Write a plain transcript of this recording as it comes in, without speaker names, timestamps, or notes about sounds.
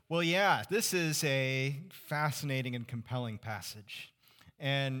Well, yeah, this is a fascinating and compelling passage.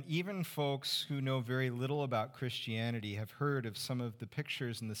 And even folks who know very little about Christianity have heard of some of the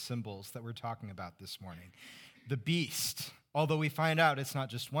pictures and the symbols that we're talking about this morning. The beast, although we find out it's not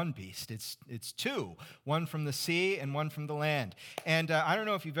just one beast, it's two, one from the sea and one from the land. And I don't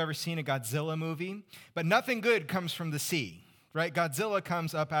know if you've ever seen a Godzilla movie, but nothing good comes from the sea, right? Godzilla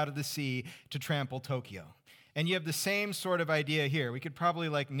comes up out of the sea to trample Tokyo. And you have the same sort of idea here. We could probably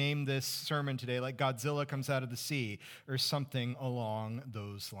name this sermon today like Godzilla comes out of the sea or something along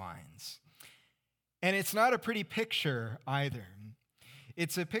those lines. And it's not a pretty picture either.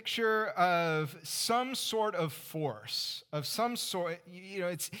 It's a picture of some sort of force, of some sort,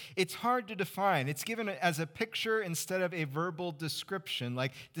 it's hard to define. It's given as a picture instead of a verbal description,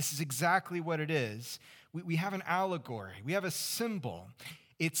 like this is exactly what it is. We have an allegory, we have a symbol.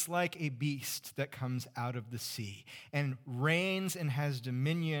 It's like a beast that comes out of the sea and reigns and has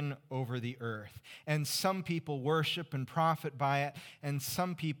dominion over the earth. And some people worship and profit by it, and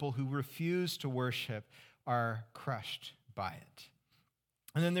some people who refuse to worship are crushed by it.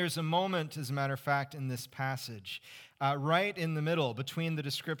 And then there's a moment, as a matter of fact, in this passage, right in the middle between the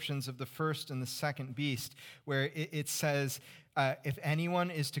descriptions of the first and the second beast, where it says, if anyone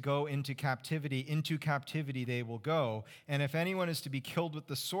is to go into captivity they will go. And if anyone is to be killed with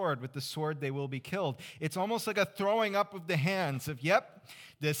the sword they will be killed. It's almost like a throwing up of the hands of, yep,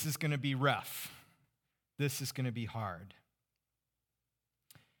 this is going to be rough. This is going to be hard.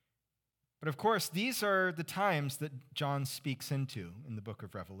 But of course, these are the times that John speaks into in the book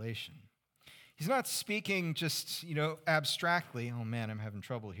of Revelation. He's not speaking just, abstractly. Oh man, I'm having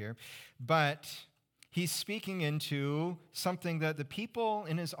trouble here. But he's speaking into something that the people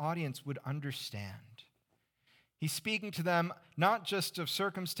in his audience would understand. He's speaking to them not just of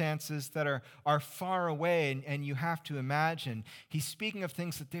circumstances that are far away and you have to imagine. He's speaking of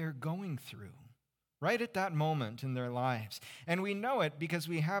things that they're going through right at that moment in their lives. And we know it because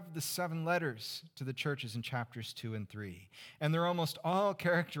we have the 7 letters to the churches in chapters 2 and 3. And they're almost all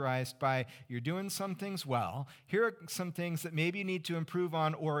characterized by, you're doing some things well, here are some things that maybe you need to improve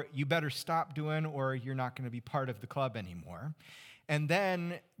on, or you better stop doing, or you're not going to be part of the club anymore. And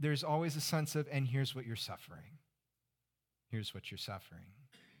then there's always a sense of, and here's what you're suffering. Here's what you're suffering.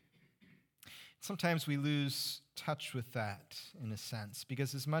 Sometimes we lose touch with that in a sense,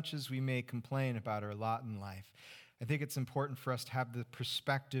 because as much as we may complain about our lot in life, I think it's important for us to have the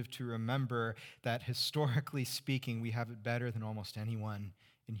perspective to remember that historically speaking, we have it better than almost anyone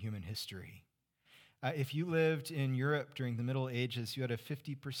in human history. If you lived in Europe during the Middle Ages, you had a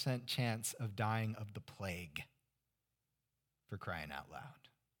 50% chance of dying of the plague, for crying out loud.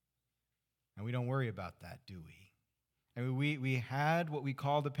 And we don't worry about that, do we? I mean, we had what we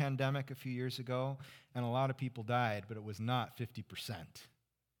called a pandemic a few years ago, and a lot of people died, but it was not 50%. It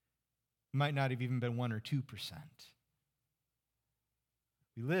might not have even been 1 or 2%.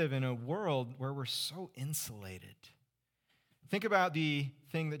 We live in a world where we're so insulated. Think about the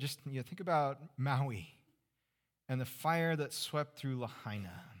thing that think about Maui and the fire that swept through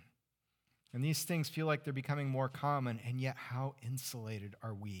Lahaina. And these things feel like they're becoming more common, and yet how insulated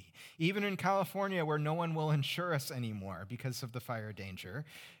are we? Even in California, where no one will insure us anymore because of the fire danger,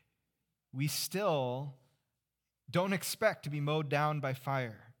 we still don't expect to be mowed down by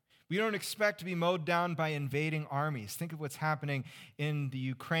fire. We don't expect to be mowed down by invading armies. Think of what's happening in the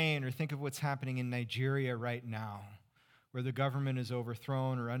Ukraine, or think of what's happening in Nigeria right now, where the government is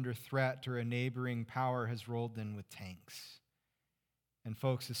overthrown or under threat, or a neighboring power has rolled in with tanks. And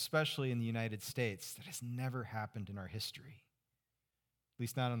folks, especially in the United States, that has never happened in our history, at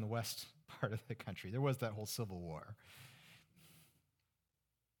least not in the west part of the country. There was that whole Civil War.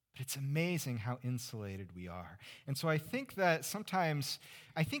 But it's amazing how insulated we are. And so I think that sometimes,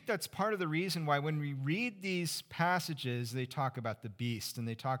 that's part of the reason why when we read these passages, they talk about the beast and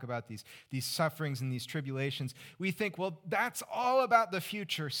they talk about these sufferings and these tribulations. We think, well, that's all about the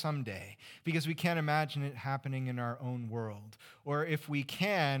future someday, because we can't imagine it happening in our own world. Or if we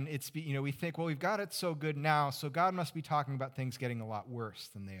can, we think, well, we've got it so good now, so God must be talking about things getting a lot worse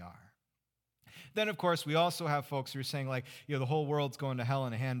than they are. Then, of course, we also have folks who are saying, the whole world's going to hell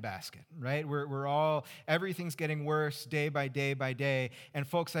in a handbasket, right? Everything's getting worse day by day by day. And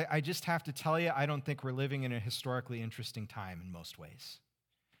folks, I just have to tell you, I don't think we're living in a historically interesting time in most ways.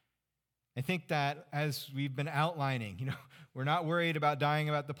 I think that as we've been outlining, we're not worried about dying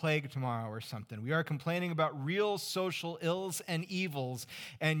about the plague tomorrow or something. We are complaining about real social ills and evils,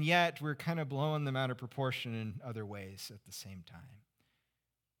 and yet we're kind of blowing them out of proportion in other ways at the same time.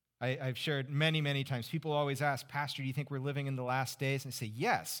 I've shared many, many times. People always ask, Pastor, do you think we're living in the last days? And I say,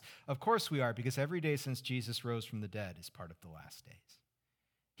 yes, of course we are, because every day since Jesus rose from the dead is part of the last days.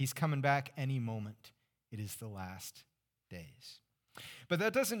 He's coming back any moment. It is the last days. But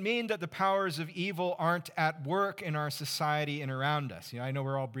that doesn't mean that the powers of evil aren't at work in our society and around us. I know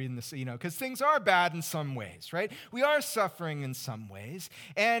we're all breathing this, because things are bad in some ways, right? We are suffering in some ways,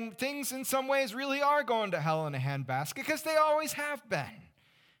 and things in some ways really are going to hell in a handbasket because they always have been,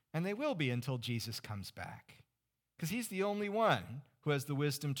 and they will be until Jesus comes back, because he's the only one who has the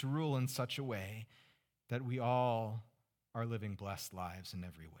wisdom to rule in such a way that we all are living blessed lives in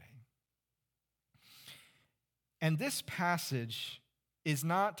every way. And this passage is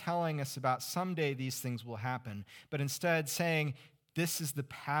not telling us about someday these things will happen, but instead saying this is the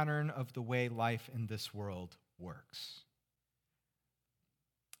pattern of the way life in this world works.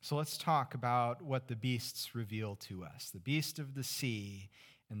 So let's talk about what the beasts reveal to us, the beast of the sea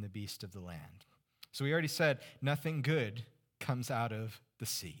and the beast of the land. So we already said nothing good comes out of the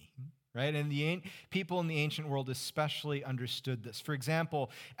sea. Right? And the people in the ancient world especially understood this. For example,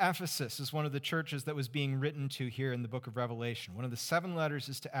 Ephesus is one of the churches that was being written to here in the book of Revelation. One of the 7 letters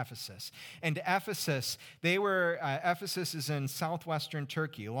is to Ephesus. And to Ephesus, Ephesus is in southwestern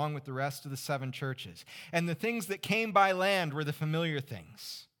Turkey, along with the rest of the 7 churches. And the things that came by land were the familiar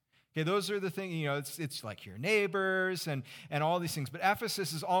things. Okay, those are the things, it's like your neighbors and all these things. But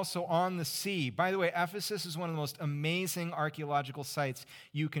Ephesus is also on the sea. By the way, Ephesus is one of the most amazing archaeological sites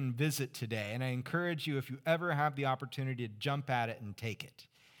you can visit today. And I encourage you, if you ever have the opportunity, to jump at it and take it.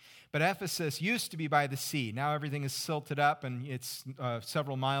 But Ephesus used to be by the sea. Now everything is silted up and it's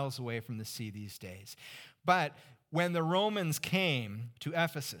several miles away from the sea these days. But when the Romans came to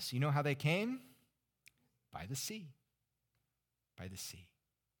Ephesus, you know how they came? By the sea. By the sea.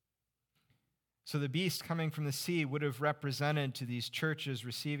 So the beast coming from the sea would have represented to these churches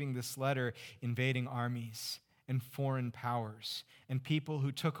receiving this letter invading armies and foreign powers and people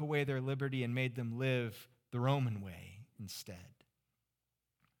who took away their liberty and made them live the Roman way instead.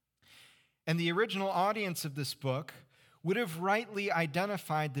 And the original audience of this book would have rightly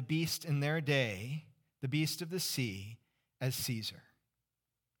identified the beast in their day, the beast of the sea, as Caesar,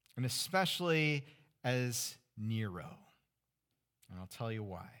 and especially as Nero. And I'll tell you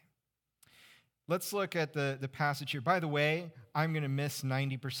why. Let's look at the passage here. By the way, I'm going to miss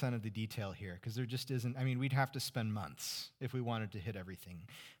 90% of the detail here because there just isn't, we'd have to spend months if we wanted to hit everything.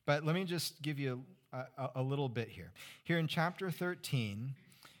 But let me just give you a little bit here. Here in chapter 13,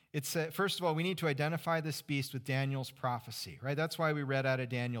 it's first of all, we need to identify this beast with Daniel's prophecy, right? That's why we read out of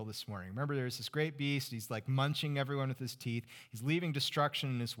Daniel this morning. Remember, there's this great beast. He's like munching everyone with his teeth. He's leaving destruction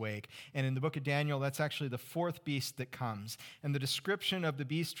in his wake. And in the book of Daniel, that's actually the 4th beast that comes. And the description of the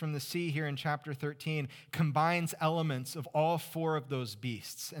beast from the sea here in chapter 13 combines elements of all 4 of those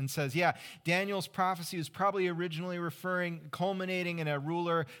beasts and says, Daniel's prophecy was probably originally culminating in a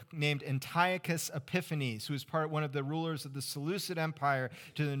ruler named Antiochus Epiphanes, who was one of the rulers of the Seleucid Empire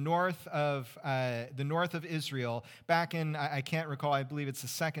to the north of Israel back in, I can't recall, I believe it's the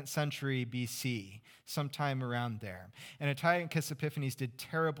 2nd century BC, sometime around there. And Antiochus Epiphanes did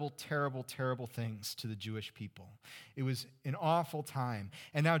terrible, terrible, terrible things to the Jewish people. It was an awful time.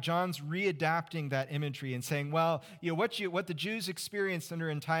 And now John's readapting that imagery and saying, what the Jews experienced under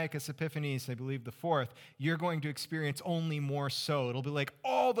Antiochus Epiphanes, I believe the 4th, you're going to experience only more so. It'll be like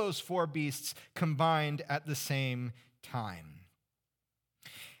all those 4 beasts combined at the same time.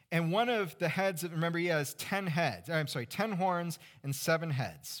 And one of the heads, remember, he has 10 horns and 7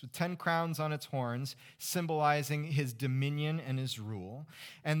 heads, with 10 crowns on its horns, symbolizing his dominion and his rule.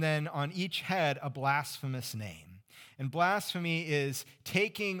 And then on each head, a blasphemous name. And blasphemy is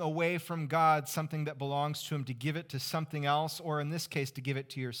taking away from God something that belongs to him to give it to something else, or in this case, to give it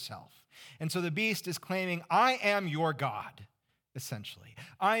to yourself. And so the beast is claiming, I am your God, essentially.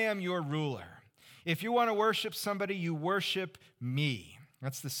 I am your ruler. If you want to worship somebody, you worship me.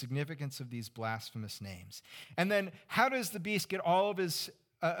 That's the significance of these blasphemous names. And then how does the beast get all of his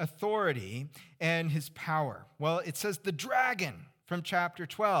authority and his power? Well, it says the dragon from chapter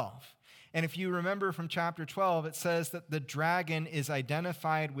 12. And if you remember from chapter 12, it says that the dragon is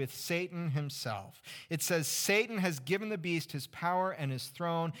identified with Satan himself. It says Satan has given the beast his power and his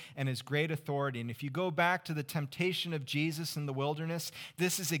throne and his great authority. And if you go back to the temptation of Jesus in the wilderness,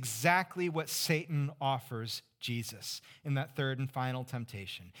 this is exactly what Satan offers Jesus in that 3rd and final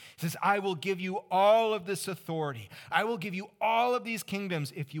temptation. He says, I will give you all of this authority. I will give you all of these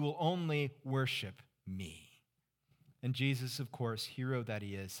kingdoms if you will only worship me. And Jesus, of course, hero that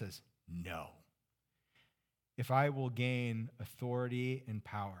he is, says, no. If I will gain authority and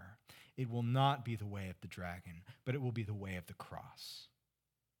power, it will not be the way of the dragon, but it will be the way of the cross.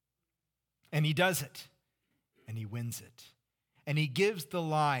 And he does it, and he wins it. And he gives the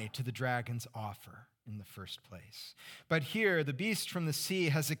lie to the dragon's offer. in the first place. But here, the beast from the sea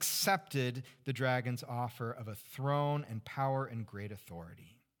has accepted the dragon's offer of a throne and power and great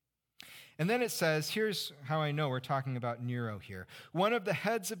authority. And then it says, here's how I know we're talking about Nero here. One of the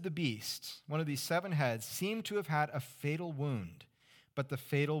heads of the beast, one of these 7 heads, seemed to have had a fatal wound, but the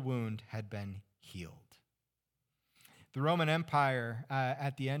fatal wound had been healed. The Roman Empire,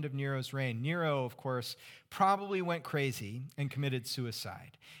 at the end of Nero's reign, Nero, of course, probably went crazy and committed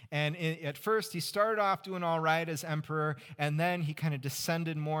suicide. And at first, he started off doing all right as emperor, and then he kind of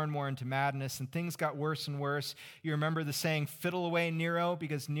descended more and more into madness, and things got worse and worse. You remember the saying, fiddle away Nero,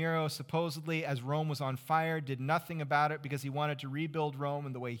 because Nero supposedly, as Rome was on fire, did nothing about it because he wanted to rebuild Rome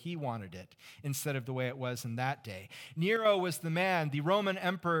in the way he wanted it, instead of the way it was in that day. Nero was the man, the Roman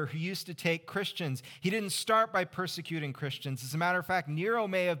emperor, who used to take Christians. He didn't start by persecuting Christians. As a matter of fact, Nero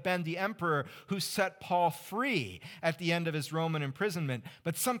may have been the emperor who set Paul free at the end of his Roman imprisonment,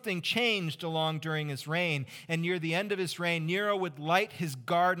 but something changed during his reign, and near the end of his reign, Nero would light his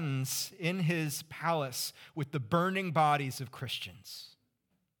gardens in his palace with the burning bodies of Christians.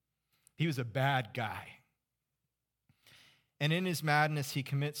 He was a bad guy. And in his madness, he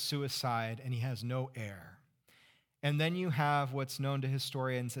commits suicide, and he has no heir. And then you have what's known to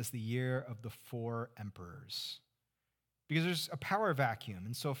historians as the year of the 4 emperors. Because there's a power vacuum.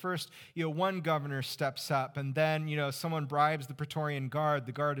 And so first, one governor steps up, and then, someone bribes the Praetorian Guard,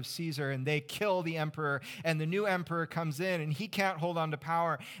 the guard of Caesar, and they kill the emperor, and the new emperor comes in, and he can't hold on to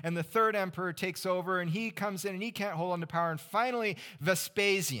power. And the 3rd emperor takes over, and he comes in, and he can't hold on to power. And finally,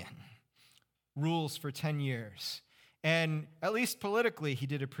 Vespasian rules for 10 years. And at least politically, he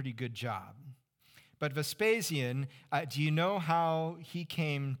did a pretty good job. But Vespasian, do you know how he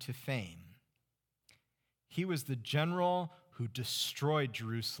came to fame? He was the general who destroyed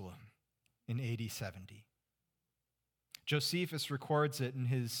Jerusalem in AD 70. Josephus records it in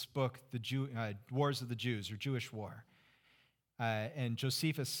his book, The Wars of the Jews, or Jewish War. And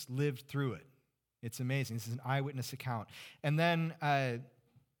Josephus lived through it. It's amazing. This is an eyewitness account. And then,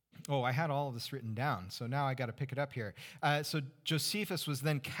 I had all of this written down, so now I got to pick it up here. So Josephus was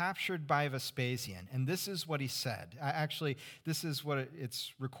then captured by Vespasian, and this is what he said. Actually, this is what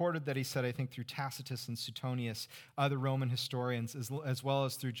it's recorded that he said, I think, through Tacitus and Suetonius, other Roman historians, as well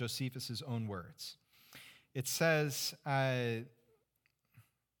as through Josephus' own words. It says, I'm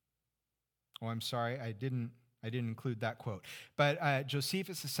sorry, I didn't include that quote. But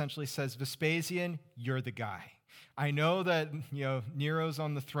Josephus essentially says, Vespasian, you're the guy. I know that Nero's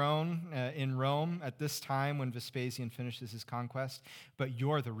on the throne in Rome at this time when Vespasian finishes his conquest, but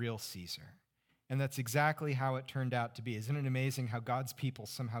you're the real Caesar. And that's exactly how it turned out to be. Isn't it amazing how God's people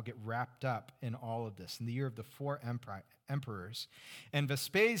somehow get wrapped up in all of this? In the year of the 4 emperors. And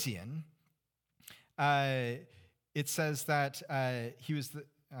Vespasian, it says that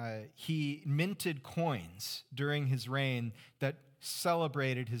he minted coins during his reign that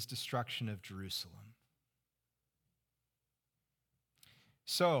celebrated his destruction of Jerusalem.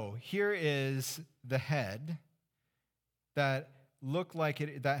 So here is the head that looked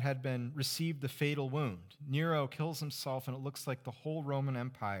like that had been received the fatal wound. Nero kills himself, and it looks like the whole Roman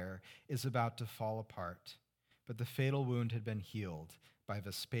Empire is about to fall apart. But the fatal wound had been healed by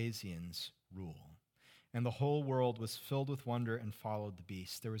Vespasian's rule. And the whole world was filled with wonder and followed the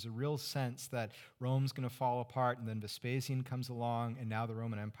beast. There was a real sense that Rome's going to fall apart, and then Vespasian comes along, and now the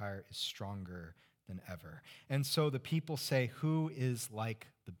Roman Empire is stronger than ever. And so the people say, who is like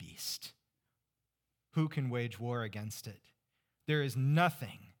the beast? Who can wage war against it? There is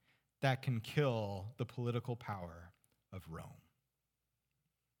nothing that can kill the political power of Rome.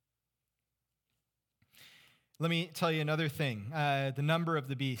 Let me tell you another thing. The number of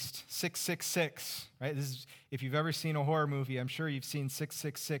the beast, 666, right? This is, if you've ever seen a horror movie, I'm sure you've seen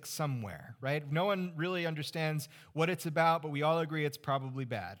 666 somewhere, right? No one really understands what it's about, but we all agree it's probably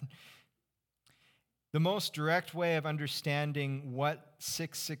bad. The most direct way of understanding what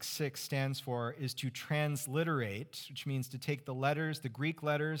 666 stands for is to transliterate, which means to take the letters, the Greek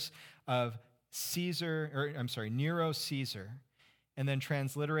letters of Nero Caesar, and then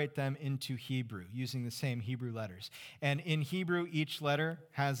transliterate them into Hebrew using the same Hebrew letters. And in Hebrew, each letter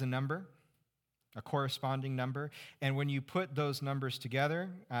has a number, a corresponding number. And when you put those numbers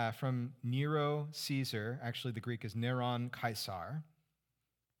together from Nero Caesar, actually the Greek is Neron Caesar,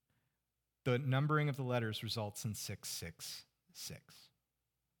 the numbering of the letters results in 666.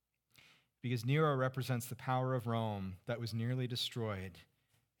 Because Nero represents the power of Rome that was nearly destroyed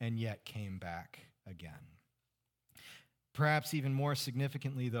and yet came back again. Perhaps even more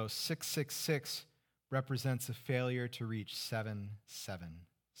significantly, though, 666 represents a failure to reach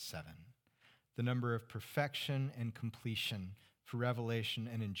 777, the number of perfection and completion for revelation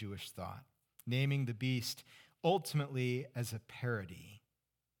and in Jewish thought. naming the beast ultimately as a parody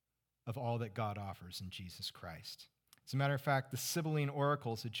of all that God offers in Jesus Christ. As a matter of fact, the Sibylline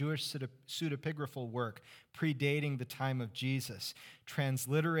Oracles, a Jewish pseudepigraphal work predating the time of Jesus,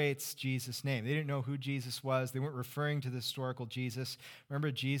 transliterates Jesus' name. They didn't know who Jesus was. They weren't referring to the historical Jesus.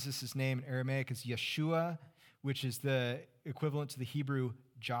 Remember, Jesus' name in Aramaic is Yeshua, which is the equivalent to the Hebrew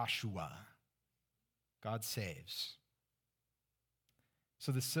Joshua. God saves.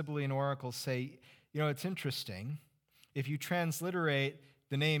 So the Sibylline Oracles say, it's interesting. If you transliterate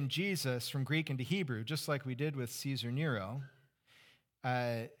the name Jesus from Greek into Hebrew, just like we did with Caesar Nero,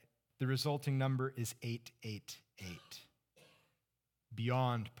 the resulting number is 888.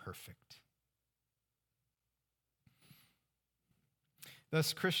 Beyond perfect.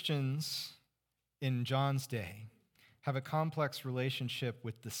 Thus, Christians in John's day have a complex relationship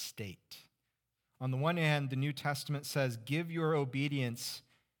with the state. On the one hand, the New Testament says, give your obedience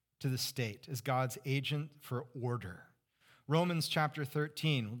to the state as God's agent for order. Romans chapter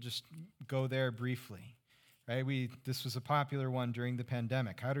 13, we'll just go there briefly. Right? This was a popular one during the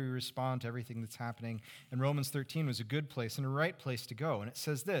pandemic. How do we respond to everything that's happening? And Romans 13 was a good place and a right place to go. And it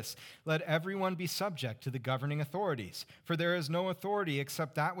says this, let everyone be subject to the governing authorities, for there is no authority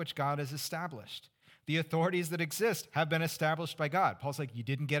except that which God has established. The authorities that exist have been established by God. Paul's like, you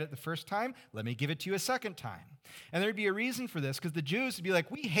didn't get it the first time? Let me give it to you a second time. And there'd be a reason for this, because the Jews would be like,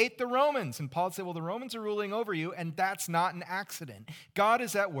 we hate the Romans. And Paul would say, well, the Romans are ruling over you, and that's not an accident. God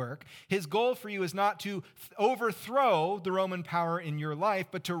is at work. His goal for you is not to overthrow the Roman power in your life,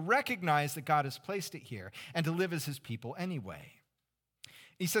 but to recognize that God has placed it here and to live as his people anyway.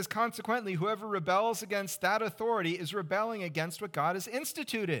 He says, consequently, whoever rebels against that authority is rebelling against what God has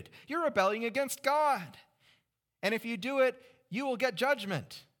instituted. You're rebelling against God. And if you do it, you will get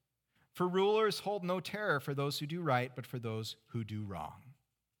judgment. For rulers hold no terror for those who do right, but for those who do wrong.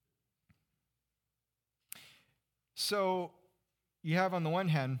 So you have on the one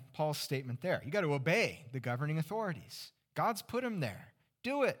hand Paul's statement there. You got to obey the governing authorities. God's put him there.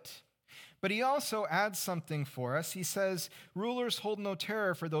 Do it. But he also adds something for us. He says, rulers hold no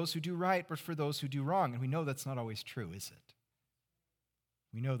terror for those who do right, but for those who do wrong. And we know that's not always true, is it?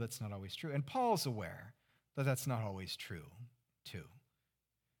 We know that's not always true. And Paul's aware that that's not always true, too.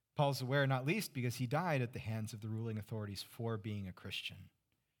 Paul's aware not least because he died at the hands of the ruling authorities for being a Christian.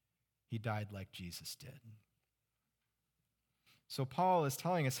 He died like Jesus did. So Paul is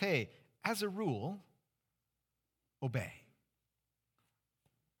telling us, hey, as a rule, obey.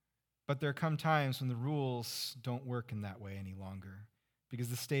 But there come times when the rules don't work in that way any longer because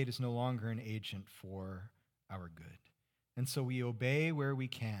the state is no longer an agent for our good. And so we obey where we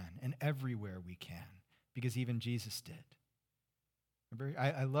can and everywhere we can because even Jesus did. Remember,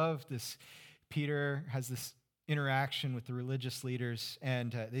 I love this. Peter has this interaction with the religious leaders,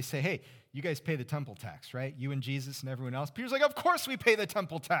 and they say, hey, you guys pay the temple tax, right? You and Jesus and everyone else. Peter's like, of course we pay the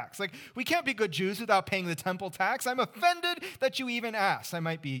temple tax. Like, we can't be good Jews without paying the temple tax. I'm offended that you even asked. I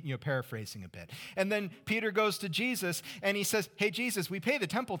might be, paraphrasing a bit. And then Peter goes to Jesus, and he says, hey, Jesus, we pay the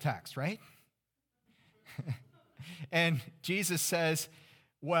temple tax, right? And Jesus says,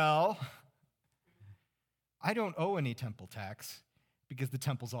 well, I don't owe any temple tax because the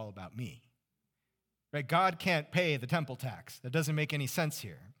temple's all about me. Right? God can't pay the temple tax. That doesn't make any sense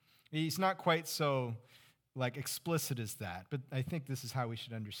here. He's not quite so explicit as that, but I think this is how we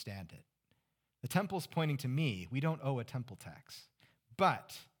should understand it. The temple's pointing to me. We don't owe a temple tax.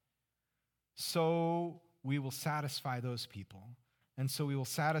 But so we will satisfy those people, and so we will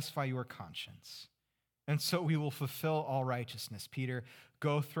satisfy your conscience, and so we will fulfill all righteousness. Peter,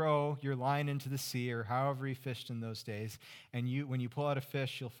 go throw your line into the sea, or however he fished in those days, and when you pull out a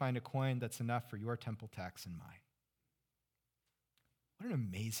fish, you'll find a coin that's enough for your temple tax and mine. What an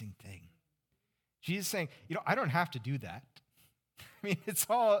amazing thing. Jesus is saying, I don't have to do that. I mean, it's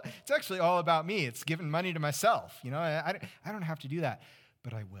actually all about me. It's giving money to myself. I don't have to do that,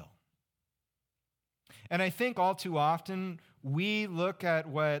 but I will. And I think all too often, we look at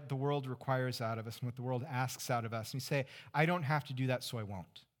what the world requires out of us and what the world asks out of us, and we say, I don't have to do that, so I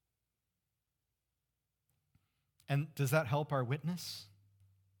won't. And does that help our witness?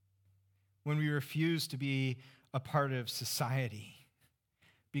 When we refuse to be a part of society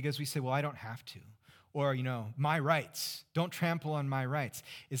because we say, well, I don't have to. Or, my rights, don't trample on my rights.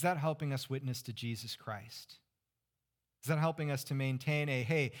 Is that helping us witness to Jesus Christ? Is that helping us to maintain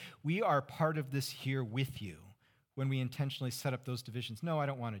hey, we are part of this here with you when we intentionally set up those divisions? No, I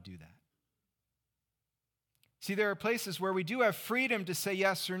don't want to do that. See, there are places where we do have freedom to say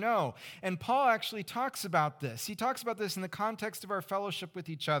yes or no. And Paul actually talks about this. He talks about this in the context of our fellowship with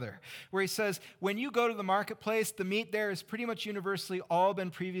each other, where he says, when you go to the marketplace, the meat there has pretty much universally all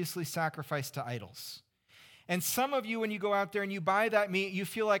been previously sacrificed to idols. And some of you, when you go out there and you buy that meat, you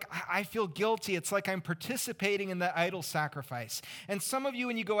feel like, I feel guilty. It's like I'm participating in that idol sacrifice. And some of you,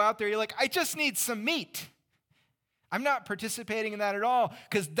 when you go out there, you're like, I just need some meat. I'm not participating in that at all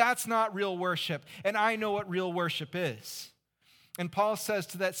because that's not real worship. And I know what real worship is. And Paul says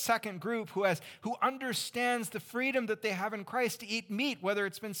to that second group who understands the freedom that they have in Christ to eat meat, whether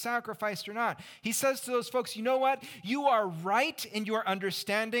it's been sacrificed or not. He says to those folks, you know what? You are right in your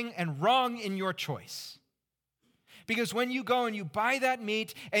understanding and wrong in your choice. Because when you go and you buy that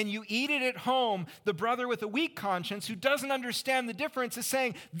meat and you eat it at home, the brother with a weak conscience who doesn't understand the difference is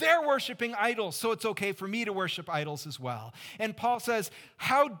saying, they're worshiping idols, so it's okay for me to worship idols as well. And Paul says,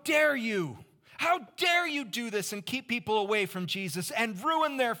 how dare you? How dare you do this and keep people away from Jesus and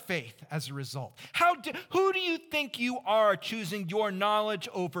ruin their faith as a result? Who do you think you are choosing your knowledge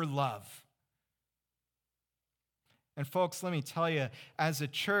over love? And folks, let me tell you, as a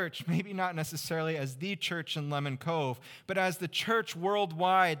church, maybe not necessarily as the church in Lemon Cove, but as the church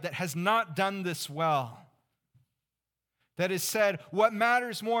worldwide that has not done this well, that has said, what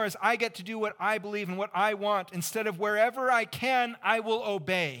matters more is I get to do what I believe and what I want, instead of wherever I can, I will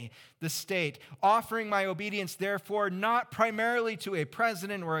obey the state, offering my obedience, therefore, not primarily to a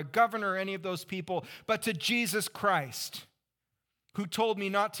president or a governor or any of those people, but to Jesus Christ, who told me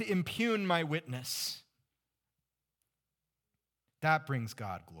not to impugn my witness. That brings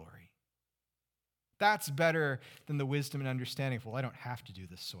God glory. That's better than the wisdom and understanding of, well, I don't have to do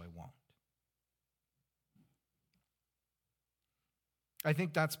this, so I won't. I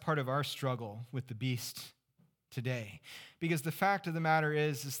think that's part of our struggle with the beast today. Because the fact of the matter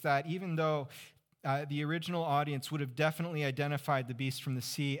is that even though the original audience would have definitely identified the beast from the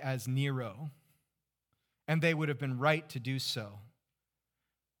sea as Nero, and they would have been right to do so,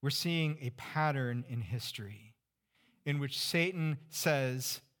 we're seeing a pattern in history in which Satan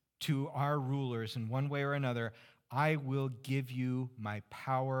says to our rulers in one way or another, I will give you my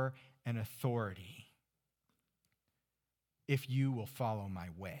power and authority if you will follow my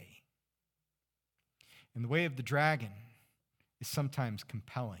way. And the way of the dragon is sometimes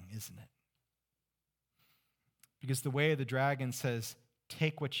compelling, isn't it? Because the way of the dragon says,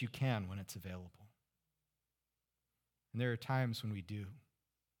 take what you can when it's available. And there are times when we do.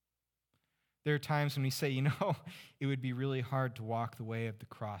 There are times when we say, it would be really hard to walk the way of the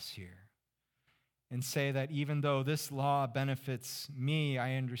cross here. And say that even though this law benefits me,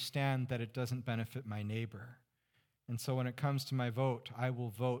 I understand that it doesn't benefit my neighbor. And so when it comes to my vote, I will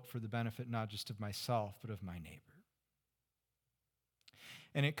vote for the benefit not just of myself, but of my neighbor.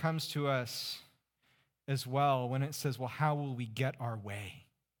 And it comes to us as well when it says, well, how will we get our way?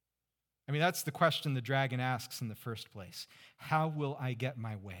 I mean, that's the question the dragon asks in the first place. How will I get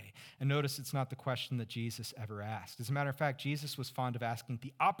my way? And notice it's not the question that Jesus ever asked. As a matter of fact, Jesus was fond of asking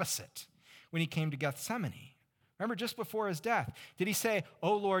the opposite when he came to Gethsemane. Remember, just before his death, did he say,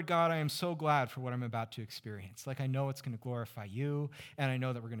 oh, Lord God, I am so glad for what I'm about to experience. Like, I know it's going to glorify you, and I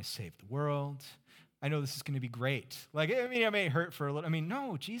know that we're going to save the world. I know this is going to be great. It may hurt for a little.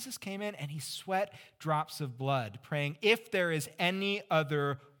 No, Jesus came in and he sweat drops of blood, praying, if there is any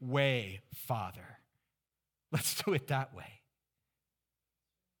other way, Father, let's do it that way.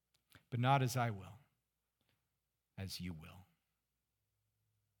 But not as I will, as you will.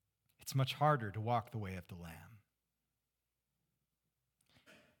 It's much harder to walk the way of the Lamb.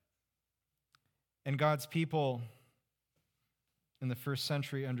 And God's people in the first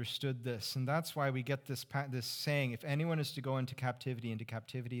century understood this, and that's why we get this saying, if anyone is to go into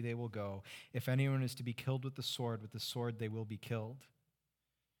captivity they will go. If anyone is to be killed with the sword they will be killed.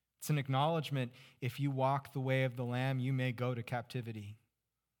 It's an acknowledgement, if you walk the way of the Lamb, you may go to captivity.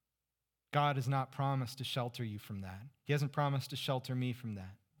 God has not promised to shelter you from that. He hasn't promised to shelter me from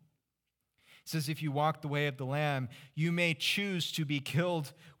that. He says, if you walk the way of the Lamb, you may choose to be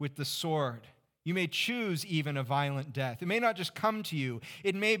killed with the sword. You may choose even a violent death. It may not just come to you.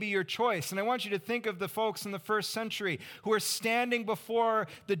 It may be your choice. And I want you to think of the folks in the first century who are standing before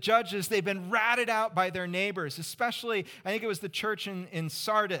the judges. They've been ratted out by their neighbors, especially, I think it was the church in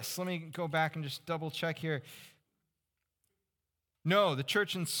Sardis. Let me go back and just double check here. No, the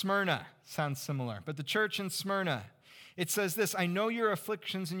church in Smyrna sounds similar, but the church in Smyrna. It says this, I know your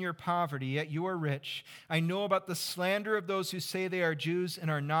afflictions and your poverty, yet you are rich. I know about the slander of those who say they are Jews and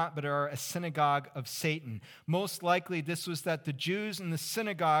are not, but are a synagogue of Satan. Most likely this was that the Jews in the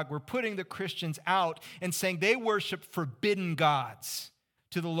synagogue were putting the Christians out and saying they worship forbidden gods.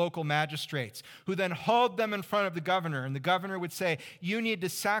 to the local magistrates, who then hauled them in front of the governor. And the governor would say, you need to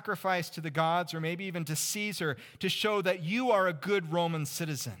sacrifice to the gods or maybe even to Caesar to show that you are a good Roman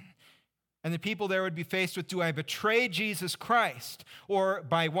citizen. And the people there would be faced with, do I betray Jesus Christ or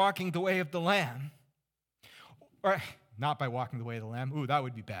by walking the way of the Lamb? Or not by walking the way of the Lamb. Ooh, that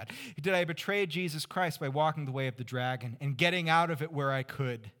would be bad. Did I betray Jesus Christ by walking the way of the dragon and getting out of it where I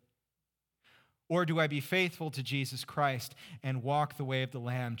could? Or do I be faithful to Jesus Christ and walk the way of the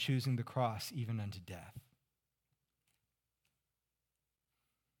Lamb, choosing the cross even unto death?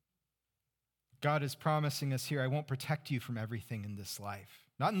 God is promising us here, I won't protect you from everything in this life.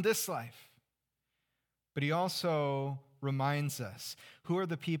 Not in this life. But he also reminds us, who are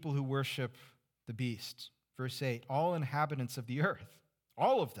the people who worship the beast? Verse 8, all inhabitants of the earth,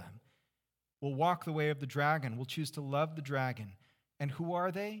 all of them, will walk the way of the dragon, will choose to love the dragon. And who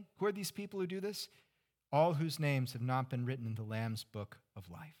are they? Who are these people who do this? All whose names have not been written in the Lamb's book of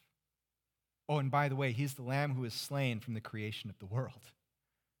life. Oh, and by the way, he's the Lamb who is slain from the creation of the world.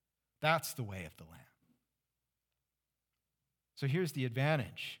 That's the way of the Lamb. So here's the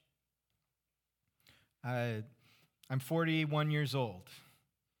advantage. I'm 41 years old.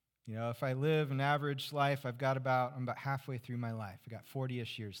 You know, if I live an average life, I'm about halfway through my life. I got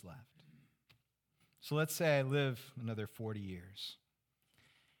 40-ish years left. So let's say I live another 40 years.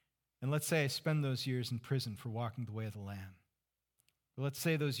 And let's say I spend those years in prison for walking the way of the Lamb. Or let's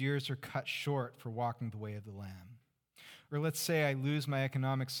say those years are cut short for walking the way of the Lamb. Or let's say I lose my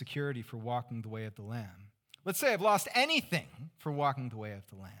economic security for walking the way of the Lamb. Let's say I've lost anything for walking the way of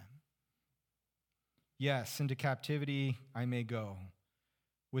the Lamb. Yes, into captivity I may go.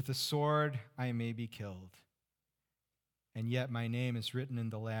 With a sword I may be killed. And yet my name is written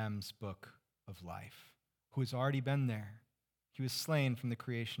in the Lamb's book of life, who has already been there. He was slain from the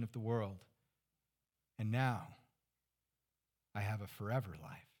creation of the world. And now I have a forever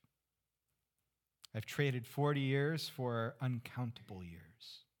life. I've traded 40 years for uncountable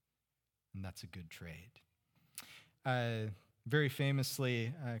years. And that's a good trade. Very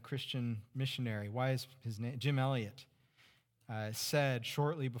famously, a Christian missionary, why is his name? Jim Elliot, said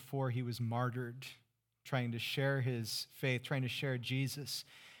shortly before he was martyred, trying to share his faith, trying to share Jesus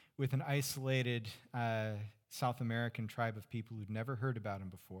with an isolated South American tribe of people who'd never heard about him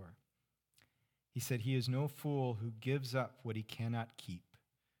before. He said, he is no fool who gives up what he cannot keep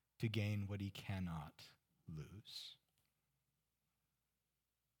to gain what he cannot lose.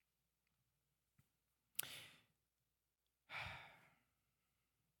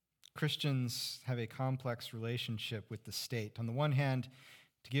 Christians have a complex relationship with the state. On the one hand,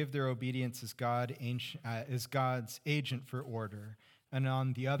 to give their obedience as God's agent for order, and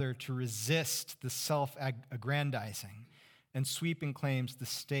on the other, to resist the self-aggrandizing and sweeping claims the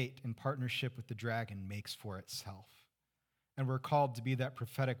state, in partnership with the dragon, makes for itself. And we're called to be that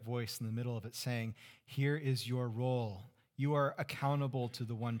prophetic voice in the middle of it, saying, here is your role. You are accountable to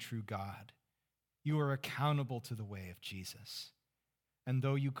the one true God. You are accountable to the way of Jesus. And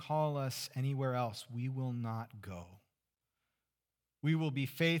though you call us anywhere else, we will not go. We will be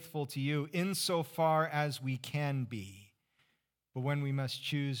faithful to you insofar as we can be. But when we must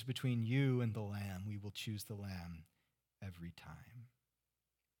choose between you and the Lamb, we will choose the Lamb every time.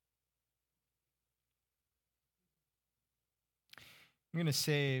 I'm going to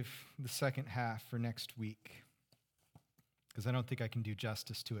save the second half for next week because I don't think I can do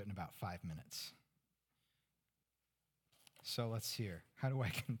justice to it in about 5 minutes. So let's hear. How do I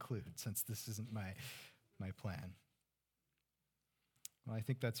conclude, since this isn't my plan? Well, I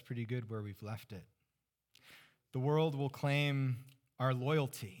think that's pretty good where we've left it. The world will claim our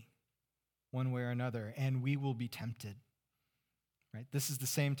loyalty one way or another, and we will be tempted. Right? This is the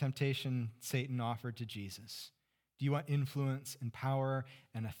same temptation Satan offered to Jesus. Do you want influence and power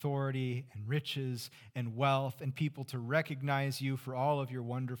and authority and riches and wealth and people to recognize you for all of your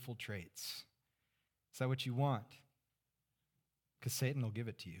wonderful traits? Is that what you want? Because Satan will give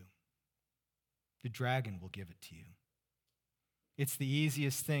it to you. The dragon will give it to you. It's the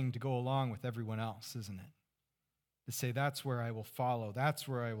easiest thing to go along with everyone else, isn't it? To say, that's where I will follow. That's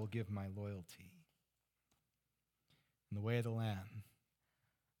where I will give my loyalty. And the way of the Lamb,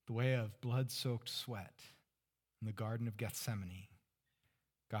 the way of blood-soaked sweat in the Garden of Gethsemane.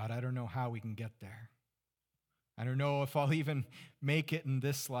 God, I don't know how we can get there. I don't know if I'll even make it in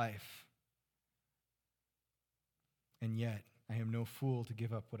this life. And yet, I am no fool to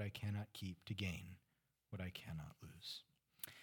give up what I cannot keep to gain what I cannot lose.